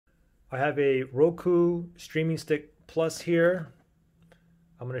I have a Roku Streaming Stick Plus here.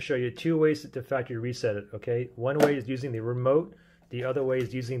 I'm going to show you two ways to factory reset it, okay? One way is using the remote. The other way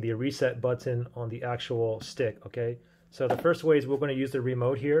is using the reset button on the actual stick, okay? So the first way is we're going to use the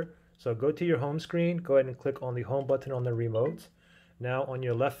remote here. So go to your home screen, go ahead and click on the home button on the remote. Now on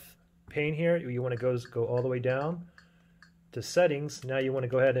your left pane here, you want to go all the way down to settings. Now you want to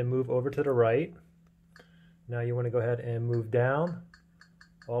go ahead and move over to the right. Now you want to go ahead and move down,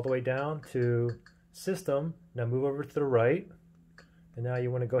 all the way down to system. Now move over to the right. And now you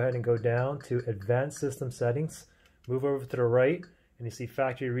want to go ahead and go down to advanced system settings. Move over to the right and you see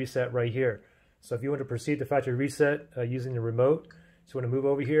factory reset right here. So if you want to proceed to factory reset using the remote, so you want to move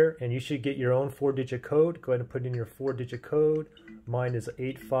over here and you should get your own 4-digit code. Go ahead and put in your 4-digit code. Mine is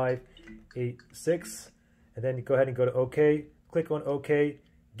 8586. And then you go ahead and go to OK. Click on OK.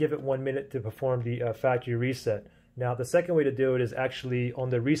 Give it 1 minute to perform the factory reset. Now the second way to do it is actually on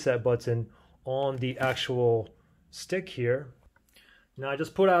the reset button on the actual stick here. Now I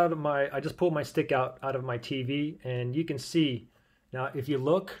just pulled my stick out of my TV, and you can see now if you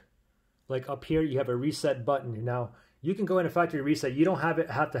look like up here you have a reset button. Now you can go in a factory reset. You don't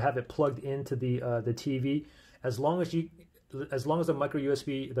have to have it plugged into the TV. As long as the micro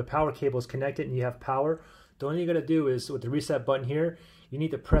USB, the power cable is connected and you have power, the only thing you got to do is with the reset button here, you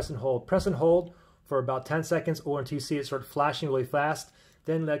need to press and hold. Press and hold for about 10 seconds or until you see it start flashing really fast.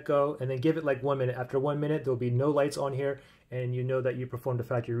 Then let go and then give it like 1 minute. After 1 minute, there'll be no lights on here and you know that you performed a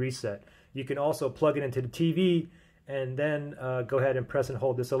factory reset. You can also plug it into the TV and then go ahead and press and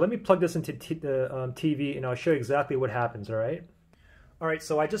hold this. So let me plug this into the TV and I'll show you exactly what happens, all right? All right,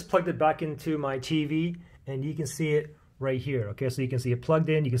 so I just plugged it back into my TV and you can see it right here, okay? So you can see it plugged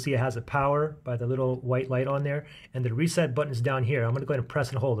in, you can see it has a power by the little white light on there, and the reset button is down here. I'm gonna go ahead and press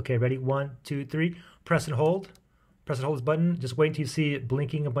and hold, okay? Ready? 1, 2, 3, press and hold. Press and hold this button, just wait until you see it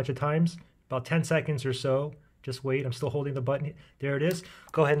blinking a bunch of times, about 10 seconds or so. Just wait, I'm still holding the button. There it is.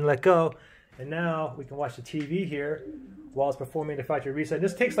 Go ahead and let go. And now we can watch the TV here while it's performing the factory reset.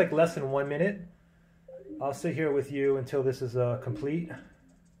 This takes like less than 1 minute. I'll sit here with you until this is complete.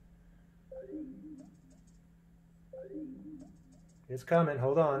 It's coming,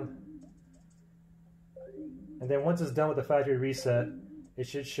 hold on. And then once it's done with the factory reset, it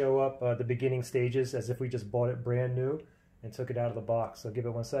should show up the beginning stages as if we just bought it brand new and took it out of the box. So give it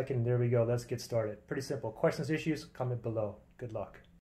 1 second, and there we go. Let's get started. Pretty simple. Questions, issues, comment below. Good luck.